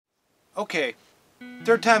Okay,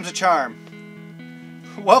 third time's a charm.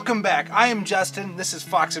 Welcome back. I am Justin. This is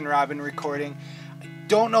Fox and Robyn recording. I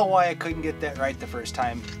don't know why I couldn't get that right the first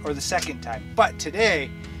time or the second time, but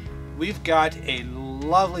today we've got a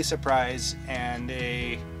lovely surprise and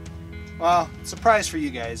surprise for you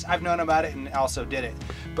guys. I've known about it and also did it.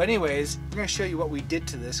 But anyways, we're going to show you what we did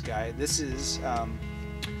to this guy. This is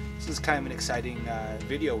kind of an exciting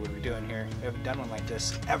video we're doing here. We haven't done one like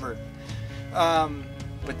this ever.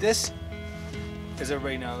 But this, as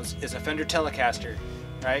everybody knows, is a Fender Telecaster,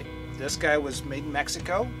 right? This guy was made in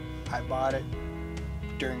Mexico. I bought it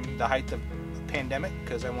during the height of the pandemic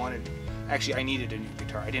because I needed a new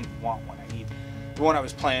guitar. I didn't want one. The one I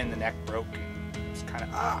was playing, the neck broke and it was kind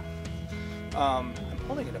of I'm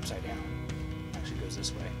holding it upside down. It actually goes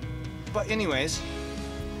this way. But anyways,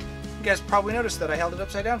 you guys probably noticed that I held it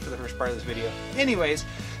upside down for the first part of this video. Anyways,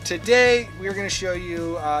 today we're going to show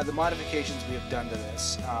you the modifications we have done to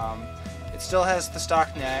this. It still has the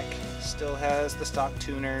stock neck, still has the stock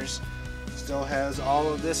tuners, still has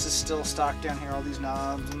all of this is still stock down here, all these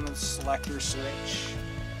knobs and the selector switch.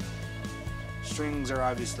 Strings are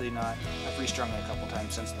obviously not. I've restrung it a couple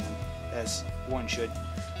times since then, as one should.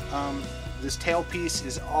 This tailpiece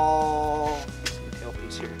is all. Let's see the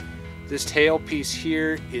tailpiece here. This tailpiece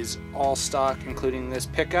here is all stock, including this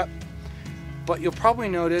pickup. But you'll probably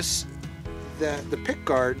notice that the pick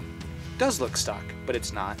guard does look stock, but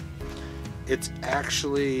it's not. It's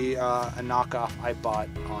actually a knockoff I bought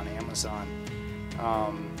on Amazon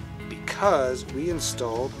because we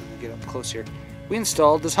installed. Let me get up close here. We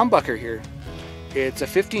installed this humbucker here. It's a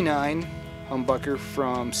 59 humbucker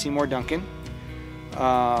from Seymour Duncan.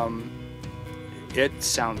 It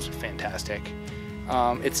sounds fantastic.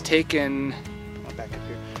 It's taken. I'll back up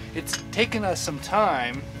here. It's taken us some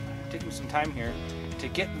time. Taking some time here to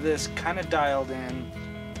get this kind of dialed in,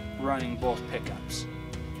 running both pickups.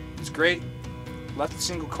 It's great. Left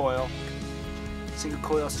single coil. Single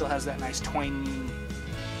coil still has that nice twangy.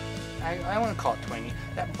 I want to call it twangy.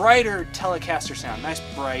 That brighter Telecaster sound. Nice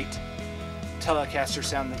bright Telecaster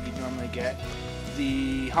sound that you normally get.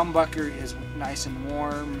 The humbucker is nice and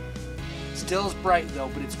warm. Still is bright though,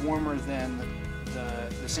 but it's warmer than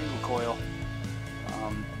the single coil.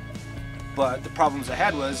 But the problems I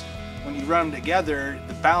had was when you run them together,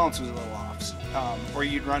 the balance was a little off. Or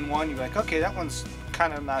you'd run one, you'd be like, okay, that one's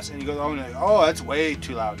kind of nice, and you go, oh, that's way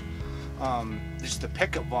too loud. Just the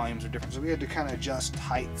pickup volumes are different, so we had to kind of adjust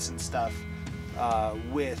heights and stuff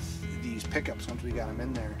with these pickups once we got them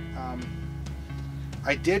in there.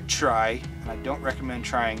 I did try, and I don't recommend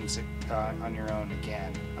trying this on your own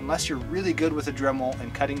again, unless you're really good with a Dremel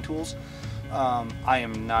and cutting tools. I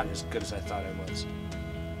am not as good as I thought I was.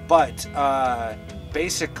 But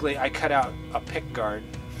basically, I cut out a pick guard,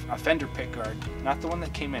 a Fender pick guard, not the one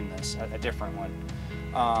that came in this, a different one,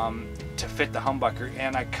 to fit the humbucker,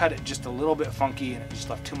 and I cut it just a little bit funky, and it just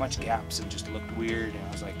left too much gaps and just looked weird, and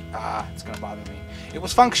I was like, it's gonna bother me. It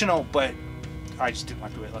was functional, but I just didn't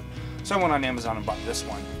like the way it looked. So I went on Amazon and bought this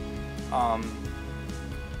one.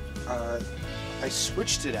 I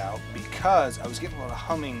switched it out because I was getting a lot of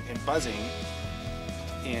humming and buzzing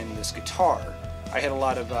in this guitar. I had a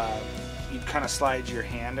lot of, you'd kind of slide your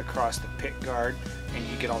hand across the pick guard and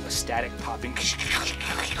you get all the static popping,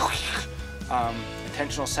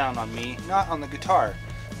 intentional sound on me, not on the guitar.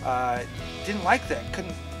 Didn't like that,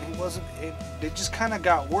 it just kind of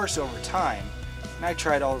got worse over time. And I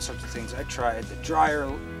tried all sorts of things. I tried the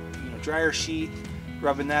dryer sheet,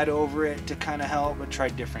 rubbing that over it to kind of help. I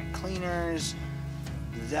tried different cleaners.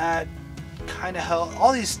 That kind of helped.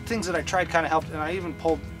 All these things that I tried kind of helped, and I even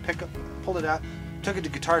pulled it out, took it to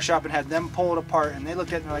Guitar Shop and had them pull it apart, and they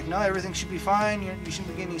looked at it and they're like, no, everything should be fine, you shouldn't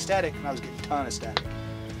be getting any static, and I was getting a ton of static.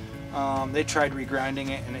 They tried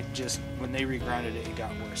regrinding it, and when they regrinded it, it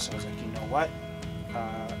got worse. So I was like, you know what,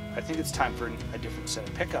 I think it's time for a different set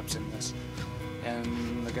of pickups in this.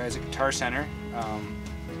 And the guys at Guitar Center,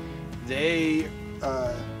 they,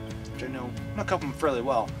 which I know a couple of them fairly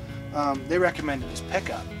well, they recommended this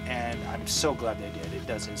pickup, and I'm so glad they did.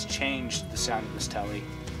 It's changed the sound of this Tele.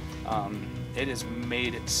 It has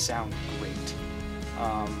made it sound great.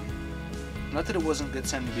 Not that it wasn't good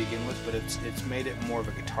sound to begin with, but it's made it more of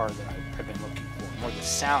a guitar that I've been looking for, more the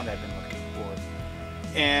sound I've been looking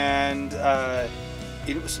for. And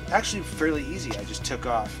it was actually fairly easy. I just took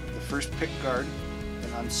off the first pick guard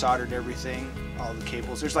and unsoldered everything, all the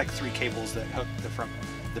cables. There's like 3 cables that hook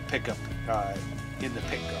the pickup in the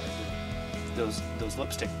pick guard. Those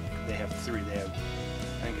lipstick, they have 3. They have,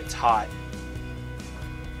 I think it's hot,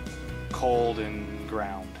 cold, and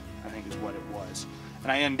ground, I think is what it was.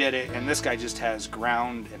 And I undid it, and this guy just has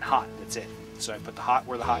ground and hot. That's it. So I put the hot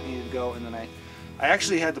where the hot needed to go, and then I I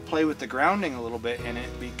actually had to play with the grounding a little bit in it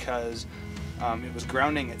because it was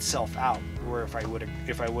grounding itself out. Where if I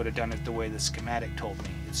would have done it the way the schematic told me,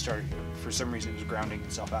 it started, for some reason it was grounding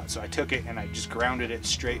itself out. So I took it and I just grounded it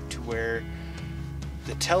straight to where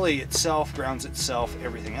the Tele itself grounds itself,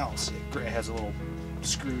 everything else. It has a little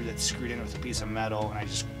screw that's screwed in with a piece of metal, and I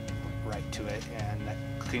just went right to it and that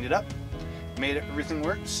cleaned it up, made everything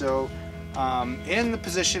work. So in the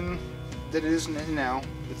position that it is in now,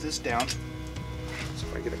 with this down, so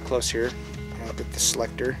if I get it close here and look at the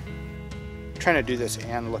selector, I'm trying to do this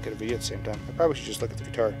and look at a video at the same time. I probably should just look at the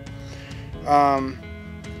guitar.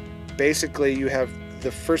 Basically you have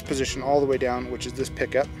the first position all the way down, which is this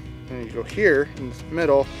pickup, and then you go here in the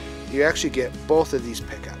middle, you actually get both of these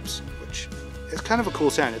pickups, which is kind of a cool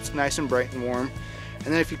sound. It's nice and bright and warm.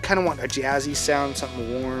 And then if you kind of want a jazzy sound,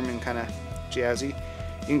 something warm and kind of jazzy,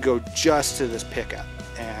 you can go just to this pickup,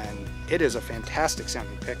 and it is a fantastic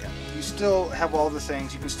sounding pickup. You still have all the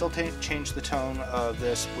things. You can still change the tone of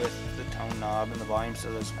this with the tone knob and the volume,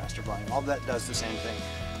 so there's master volume. All that does the same thing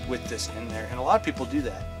with this in there, and a lot of people do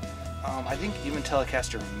that. I think even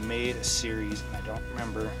Telecaster made a series, and I don't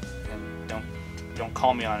remember, and don't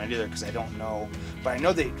call me on it either because I don't know, but I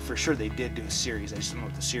know they for sure they did do a series. I just don't know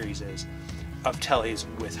what the series is, of Teles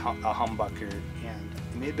with a humbucker, and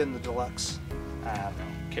it may have been the deluxe. I don't know,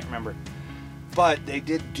 can't remember. But they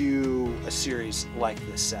did do a series like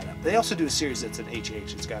this setup. They also do a series that's an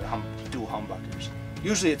HH. It's got dual humbuckers.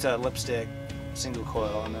 Usually it's a lipstick, single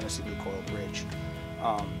coil, and then a single coil bridge.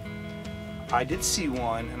 I did see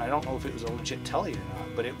one, and I don't know if it was a legit Tele or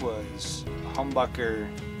not, but it was a humbucker,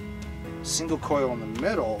 single coil in the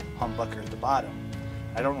middle, humbucker at the bottom.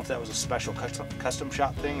 I don't know if that was a special custom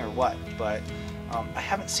shop thing or what, but I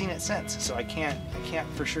haven't seen it since, so I can't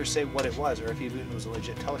for sure say what it was or if even it was a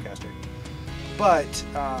legit Telecaster. But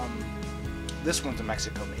this one's a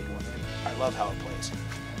Mexico made one, and I love how it plays.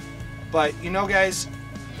 But you know, guys,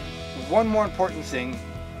 one more important thing,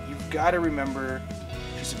 you've got to remember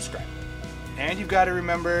to subscribe, and you've got to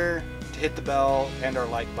remember to hit the bell and our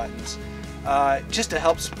like buttons, just to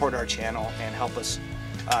help support our channel and help us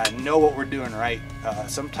know what we're doing right.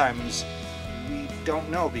 Sometimes we don't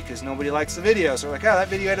know because nobody likes the video, so we're like, oh, that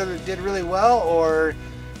video either did really well or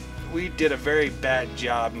we did a very bad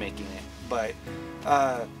job making it. But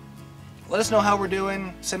let us know how we're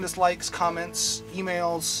doing. Send us likes, comments,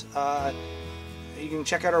 emails. You can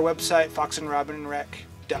check out our website,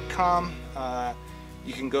 foxandrobynrec.com.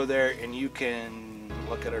 You can go there and you can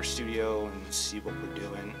look at our studio and see what we're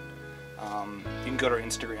doing. You can go to our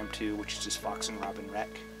Instagram too, which is just Fox and Robyn Rec.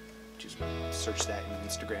 Just search that in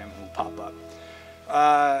Instagram and it will pop up.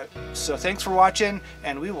 So thanks for watching,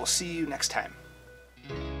 and we will see you next time.